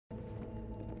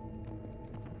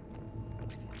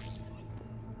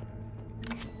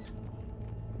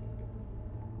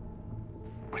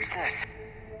this?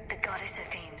 The goddess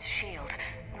Athene's shield.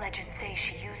 Legends say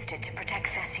she used it to protect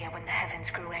Thessia when the heavens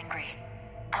grew angry.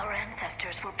 Our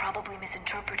ancestors were probably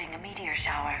misinterpreting a meteor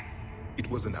shower. It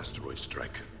was an asteroid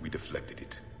strike. We deflected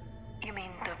it. You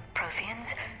mean the Protheans?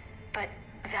 But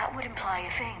that would imply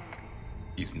a thing.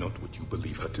 Is not what you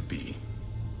believe her to be.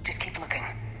 Just keep looking.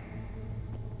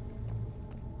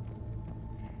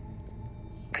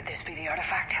 Could this be the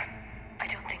artifact? I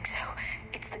don't think so.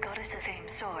 It's the goddess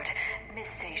Athene's sword.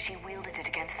 Myths say she wielded it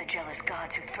against the jealous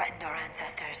gods who threatened our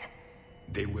ancestors.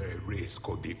 They were a race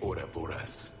called the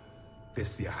Ouroboros.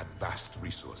 Thessia had vast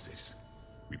resources.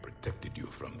 We protected you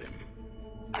from them.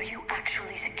 Are you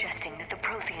actually suggesting that the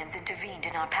Protheans intervened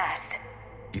in our past?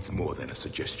 It's more than a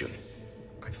suggestion.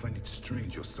 I find it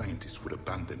strange your scientists would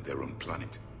abandon their own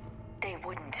planet. They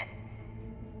wouldn't.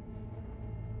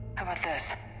 How about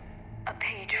this? A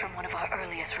page from one of our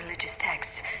earliest religious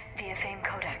texts, the Athame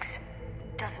Codex.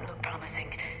 Doesn't look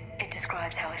promising. It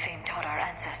describes how Athame taught our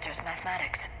ancestors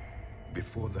mathematics.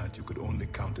 Before that, you could only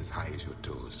count as high as your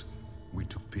toes. We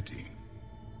took pity.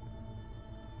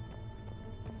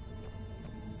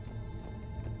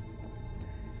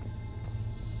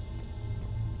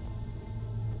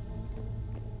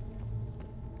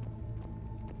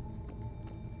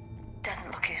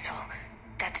 Doesn't look useful.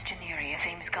 That's Janiri,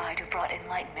 Athame's guide who brought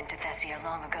enlightenment to Thessia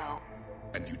long ago.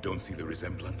 And you don't see the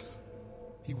resemblance?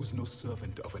 He was no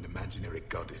servant of an imaginary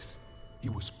goddess. He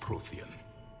was Prothean.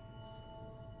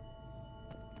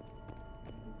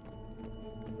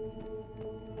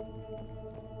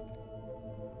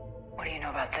 What do you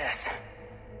know about this?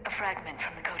 A fragment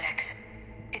from the Codex.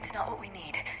 It's not what we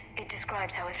need. It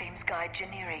describes how Athame's guide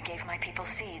Janiri gave my people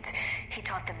seeds. He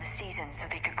taught them the seasons so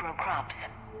they could grow crops.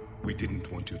 We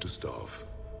didn't want you to starve.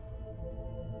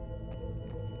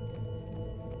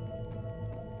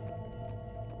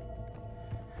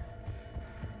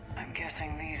 I'm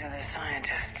guessing these are the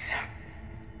scientists.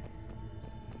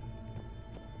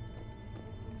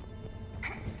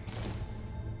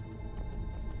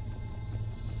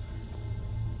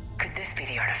 Could this be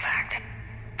the artifact?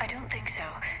 I don't think so.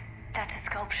 That's a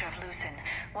sculpture of Lucen,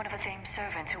 one of Athame's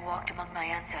servants who walked among my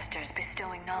ancestors,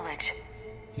 bestowing knowledge.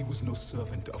 He was no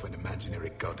servant of an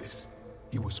imaginary goddess.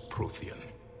 He was Prothean.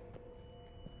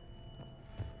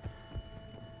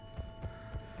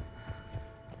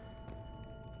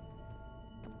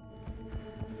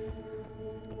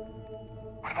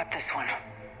 What about this one?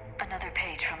 Another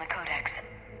page from the Codex.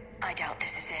 I doubt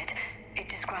this is it. It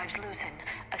describes Lucen,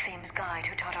 Athame's guide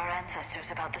who taught our ancestors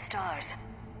about the stars.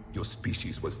 Your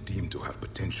species was deemed to have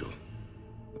potential.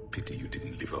 A pity you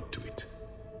didn't live up to it.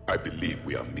 I believe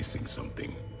we are missing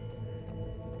something.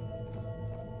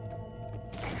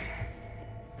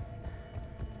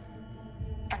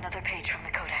 Another page from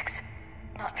the Codex.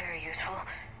 Not very useful.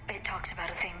 It talks about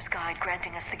Athame's guide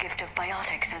granting us the gift of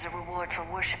biotics as a reward for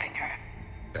worshipping her.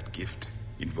 That gift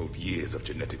involved years of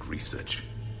genetic research.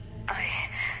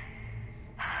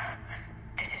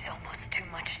 This is almost too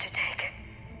much to take.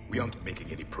 We aren't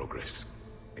making any progress.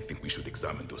 I think we should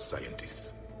examine those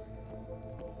scientists.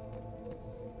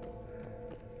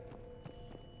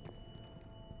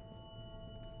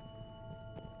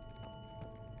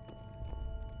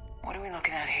 What are we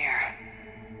looking at here?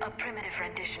 A primitive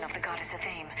rendition of the goddess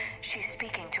Athame. She's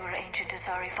speaking to her ancient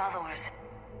Asari followers.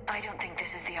 I don't think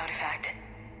this is the artifact.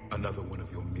 Another one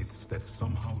of your myths that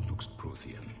somehow looks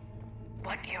Prothean.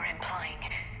 What you're implying,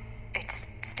 it's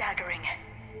staggering.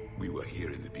 We were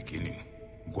here in the beginning,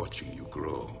 watching you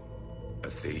grow.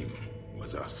 Athame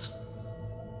was us.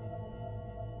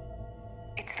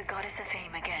 It's the goddess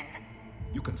Athame again.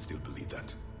 You can still believe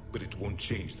that, but it won't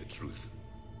change the truth.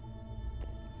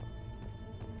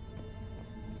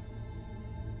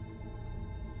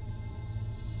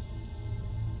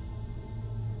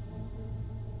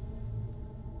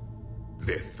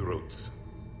 Their throats.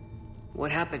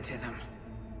 What happened to them?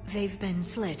 They've been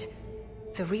slit.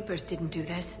 The Reapers didn't do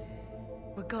this.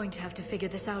 We're going to have to figure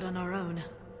this out on our own.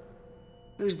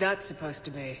 Who's that supposed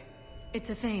to be? It's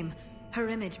Athame. Her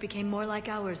image became more like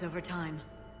ours over time.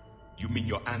 You mean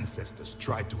your ancestors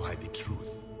tried to hide the truth?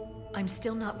 I'm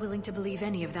still not willing to believe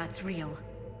any of that's real.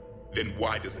 Then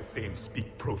why does Athame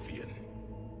speak Prothean?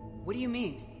 What do you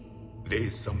mean? There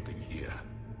is something here.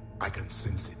 I can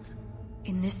sense it.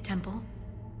 In this temple?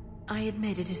 I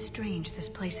admit it is strange this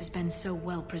place has been so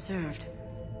well preserved.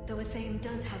 Though Athame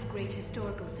does have great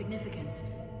historical significance,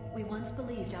 we once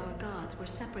believed our gods were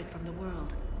separate from the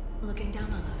world, looking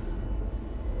down on us.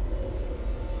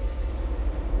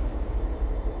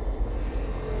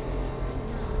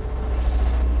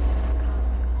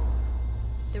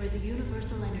 There is a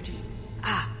universal energy.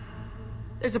 Ah!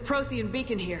 There's a Prothean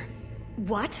beacon here.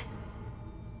 What?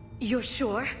 You're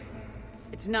sure?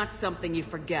 It's not something you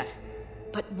forget.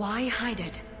 But why hide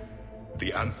it?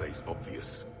 The answer is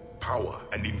obvious. Power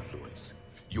and influence.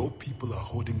 Your people are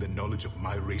holding the knowledge of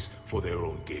my race for their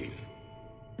own gain.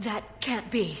 That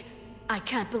can't be. I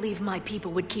can't believe my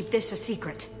people would keep this a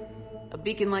secret. A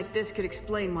beacon like this could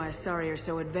explain why Asari are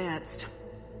so advanced.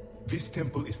 This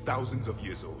temple is thousands of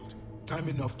years old. Time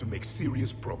enough to make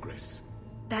serious progress.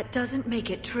 That doesn't make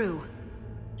it true.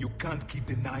 You can't keep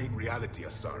denying reality,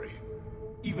 Asari.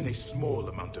 Even a small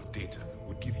amount of data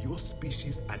would give your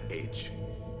species an edge.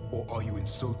 Or are you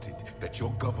insulted that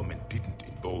your government didn't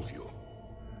involve you?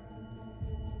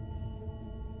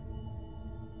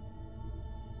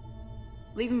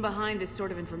 Leaving behind this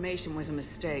sort of information was a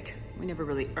mistake. We never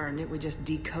really earned it, we just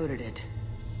decoded it.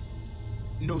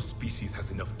 No species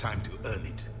has enough time to earn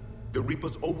it. The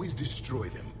Reapers always destroy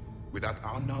them. Without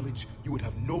our knowledge, you would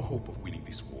have no hope of winning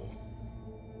this war.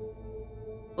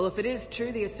 Well, if it is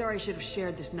true, the Asari should have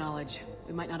shared this knowledge.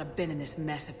 We might not have been in this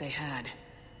mess if they had.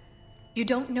 You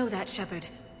don't know that, Shepard.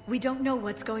 We don't know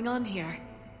what's going on here.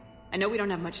 I know we don't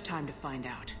have much time to find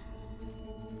out.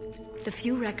 The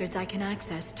few records I can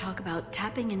access talk about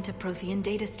tapping into Prothean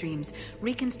data streams,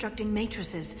 reconstructing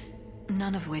matrices,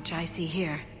 none of which I see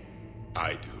here.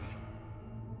 I do.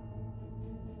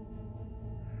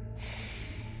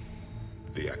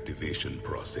 The activation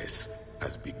process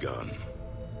has begun.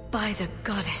 By the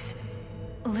goddess.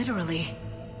 Literally.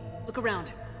 Look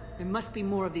around. There must be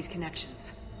more of these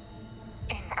connections.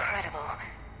 Incredible.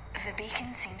 The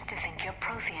beacon seems to think you're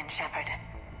Prothean, Shepard.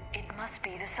 It must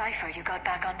be the cipher you got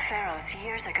back on Pharaohs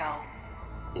years ago.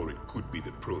 Or it could be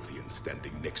the Prothean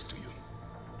standing next to you.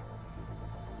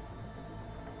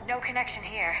 No connection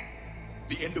here.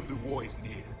 The end of the war is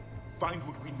near. Find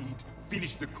what we need,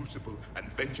 finish the Crucible,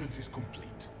 and vengeance is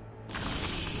complete.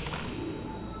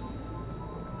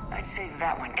 I'd say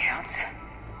that one counts.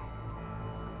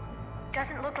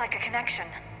 Doesn't look like a connection.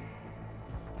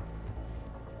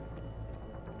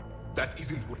 That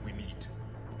isn't what we need.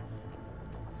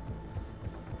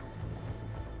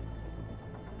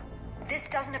 This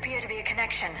doesn't appear to be a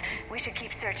connection. We should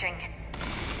keep searching.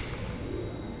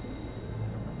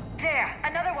 There!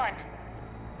 Another one!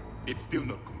 It's still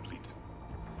not complete.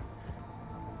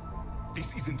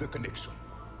 This isn't a connection.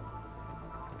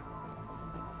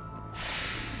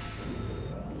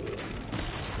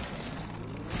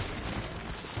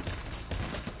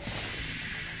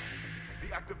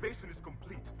 The activation is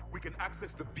complete. We can access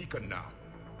the beacon now.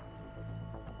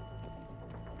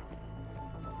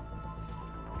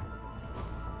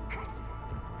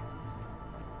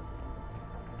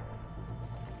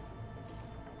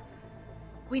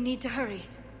 We need to hurry.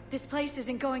 This place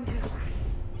isn't going to...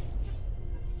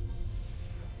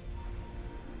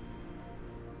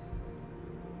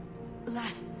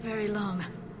 last very long.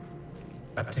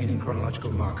 Obtaining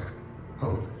chronological marker.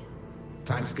 Hold.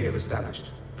 Timescale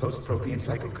established. Post-Prothean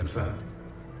cycle confirmed.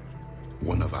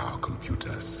 One of our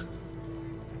computers.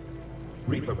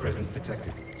 Reaper presence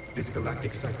detected. This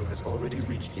galactic cycle has already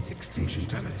reached its extinction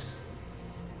terminus.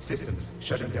 Systems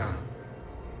shutting down.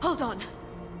 Hold on.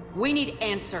 We need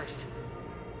answers.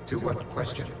 To what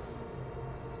question?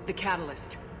 The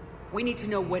catalyst. We need to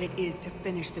know what it is to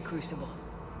finish the Crucible.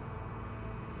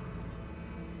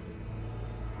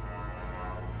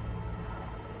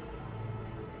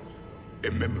 A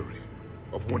memory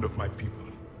of one of my people.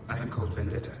 I am called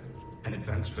Vendetta, an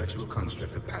advanced virtual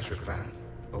construct of Patrick Van,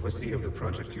 overseer of the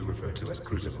project you refer to as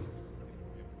Crucible.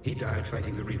 He died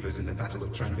fighting the Reapers in the Battle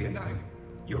of Tranvia 9.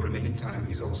 Your remaining time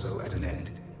is also at an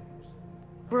end.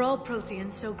 Were all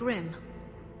Protheans so grim?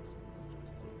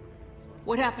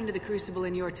 What happened to the Crucible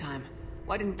in your time?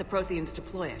 Why didn't the Protheans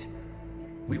deploy it?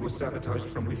 We were sabotaged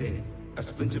from within. A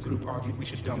splinter group argued we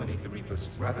should dominate the Reapers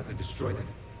rather than destroy them.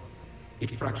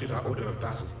 It fractured our order of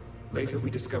battle. Later we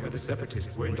discovered the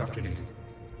Separatists were indoctrinated.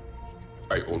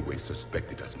 I always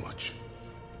suspected as much.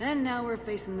 And now we're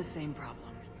facing the same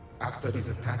problem. Our studies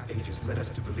of past ages led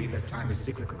us to believe that time is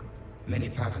cyclical. Many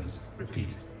patterns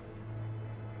repeat.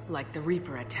 Like the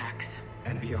Reaper attacks.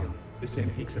 And beyond, the same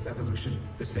peaks of evolution,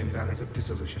 the same valleys of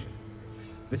dissolution.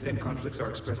 The same conflicts are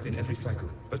expressed in every cycle,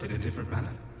 but in a different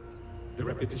manner. The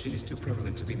repetition is too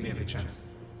prevalent to be merely chance.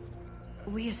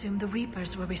 We assume the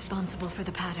Reapers were responsible for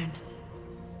the pattern.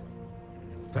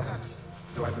 Perhaps,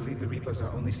 though I believe the Reapers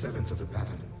are only servants of the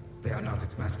pattern. They are not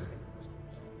its master.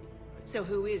 So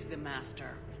who is the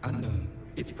master? Unknown.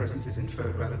 Its presence is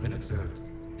inferred rather than observed.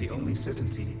 The only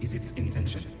certainty is its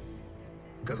intention.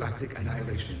 Galactic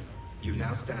annihilation. You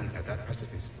now stand at that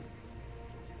precipice.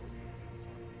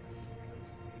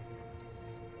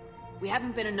 We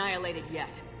haven't been annihilated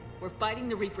yet. We're fighting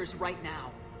the Reapers right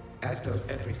now. As does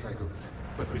every cycle.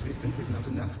 But resistance is not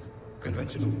enough.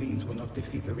 Conventional means will not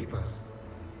defeat the Reapers.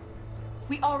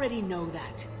 We already know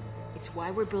that. It's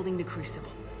why we're building the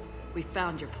Crucible. We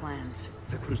found your plans.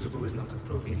 The Crucible is not a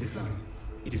Prothean design.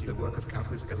 It is the work of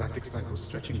countless galactic cycles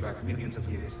stretching back millions of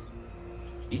years.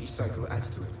 Each cycle adds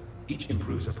to it. Each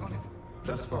improves upon it.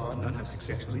 Thus far, none have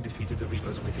successfully defeated the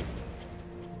Reapers with it.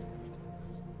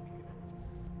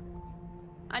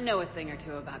 I know a thing or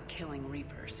two about killing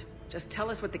Reapers. Just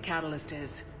tell us what the catalyst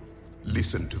is.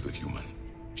 Listen to the human.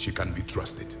 She can be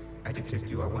trusted. I detect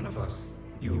you are one of us.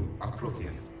 You are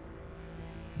Prothean.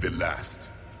 The last.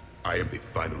 I am the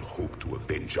final hope to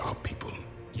avenge our people.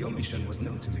 Your mission was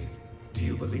known to me. Do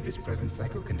you believe this present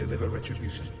cycle can deliver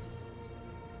retribution?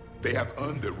 They have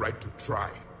earned the right to try.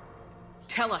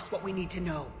 Tell us what we need to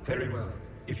know. Very well.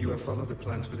 If you have followed the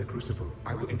plans for the Crucible,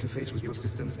 I will interface with your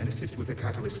systems and assist with the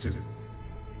catalyst too.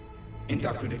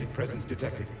 Indoctrinated presence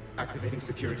detected. Activating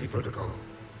security protocol.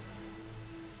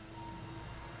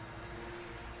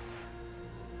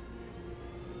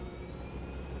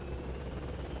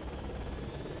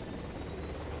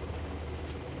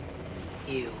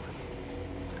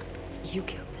 You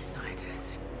killed the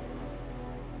scientists.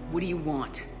 What do you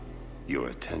want? Your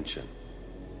attention.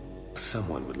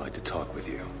 Someone would like to talk with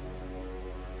you.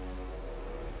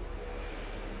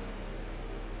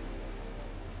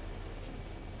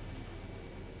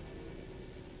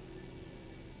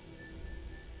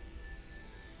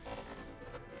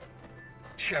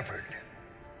 Shepard.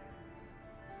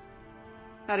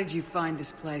 How did you find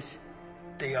this place?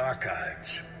 The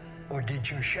archives. Or did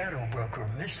your shadow broker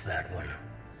miss that one?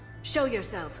 Show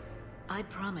yourself. I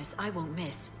promise I won't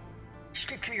miss.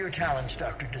 Stick to your talents,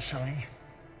 Dr. Thessia.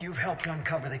 You've helped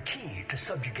uncover the key to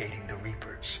subjugating the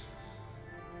Reapers.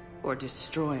 Or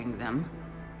destroying them.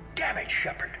 Damn it,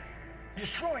 Shepard.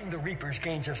 Destroying the Reapers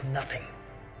gains us nothing.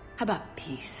 How about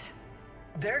peace?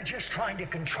 They're just trying to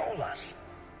control us.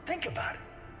 Think about it.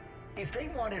 If they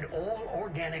wanted all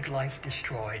organic life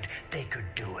destroyed, they could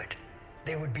do it.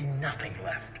 There would be nothing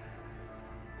left.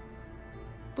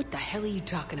 What the hell are you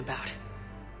talking about?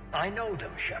 I know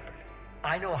them, Shepard.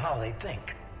 I know how they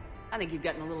think. I think you've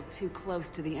gotten a little too close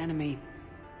to the enemy.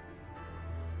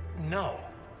 No.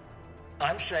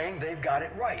 I'm saying they've got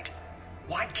it right.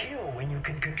 Why kill when you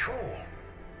can control?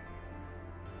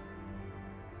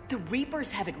 The Reapers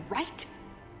have it right?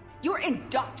 You're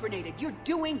indoctrinated. You're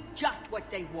doing just what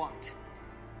they want.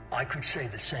 I could say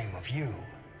the same of you.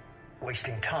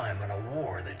 Wasting time on a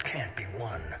war that can't be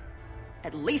won.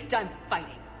 At least I'm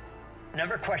fighting.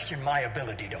 Never question my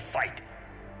ability to fight.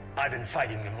 I've been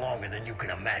fighting them longer than you can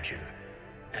imagine.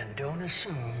 And don't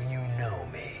assume you know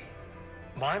me.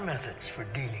 My methods for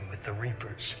dealing with the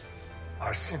Reapers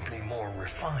are simply more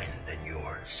refined than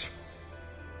yours.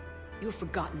 You've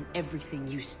forgotten everything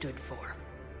you stood for.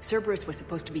 Cerberus was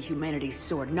supposed to be humanity's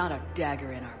sword, not a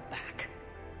dagger in our back.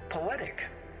 Poetic,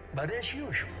 but as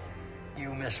usual,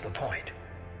 you miss the point.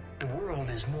 The world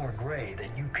is more gray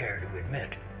than you care to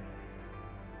admit.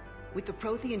 With the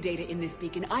Prothean data in this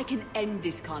beacon, I can end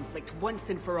this conflict once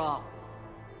and for all.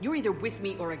 You're either with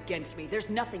me or against me. There's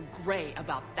nothing gray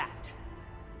about that.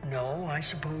 No, I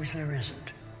suppose there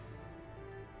isn't.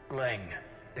 Leng,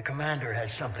 the commander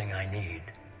has something I need.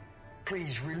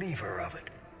 Please relieve her of it.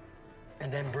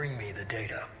 And then bring me the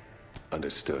data.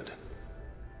 Understood.